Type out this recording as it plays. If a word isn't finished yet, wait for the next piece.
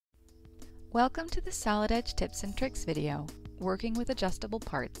Welcome to the Solid Edge Tips and Tricks video, working with adjustable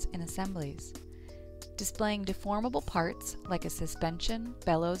parts in assemblies. Displaying deformable parts like a suspension,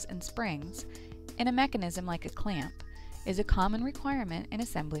 bellows, and springs in a mechanism like a clamp is a common requirement in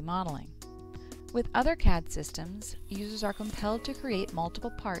assembly modeling. With other CAD systems, users are compelled to create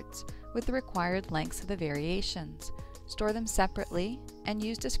multiple parts with the required lengths of the variations, store them separately, and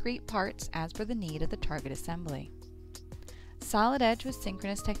use discrete parts as per the need of the target assembly. Solid Edge with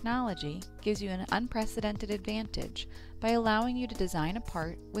synchronous technology gives you an unprecedented advantage by allowing you to design a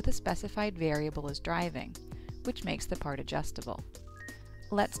part with a specified variable as driving, which makes the part adjustable.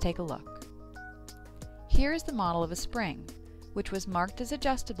 Let's take a look. Here is the model of a spring, which was marked as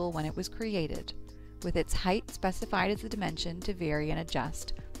adjustable when it was created, with its height specified as the dimension to vary and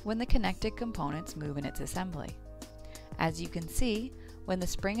adjust when the connected components move in its assembly. As you can see, when the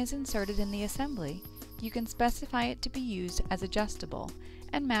spring is inserted in the assembly, you can specify it to be used as adjustable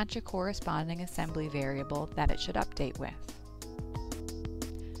and match a corresponding assembly variable that it should update with.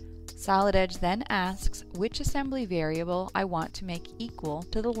 Solid Edge then asks which assembly variable I want to make equal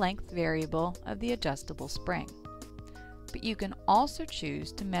to the length variable of the adjustable spring. But you can also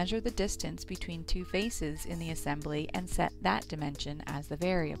choose to measure the distance between two faces in the assembly and set that dimension as the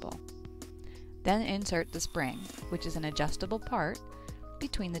variable. Then insert the spring, which is an adjustable part,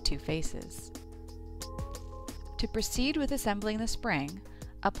 between the two faces. To proceed with assembling the spring,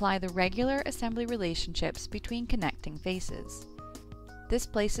 apply the regular assembly relationships between connecting faces. This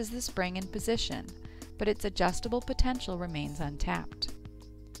places the spring in position, but its adjustable potential remains untapped.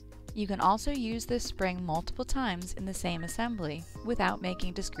 You can also use this spring multiple times in the same assembly without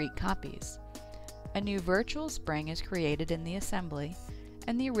making discrete copies. A new virtual spring is created in the assembly,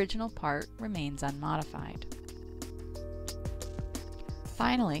 and the original part remains unmodified.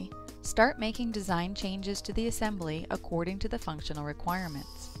 Finally, start making design changes to the assembly according to the functional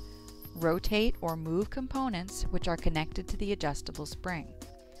requirements. Rotate or move components which are connected to the adjustable spring.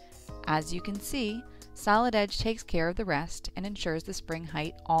 As you can see, Solid Edge takes care of the rest and ensures the spring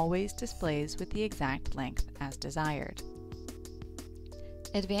height always displays with the exact length as desired.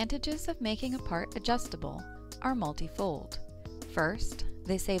 Advantages of making a part adjustable are multifold. First,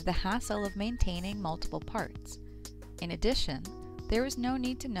 they save the hassle of maintaining multiple parts. In addition, there is no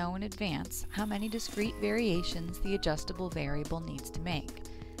need to know in advance how many discrete variations the adjustable variable needs to make,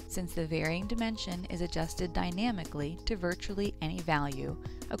 since the varying dimension is adjusted dynamically to virtually any value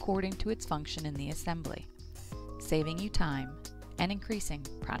according to its function in the assembly, saving you time and increasing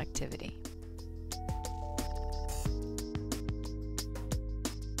productivity.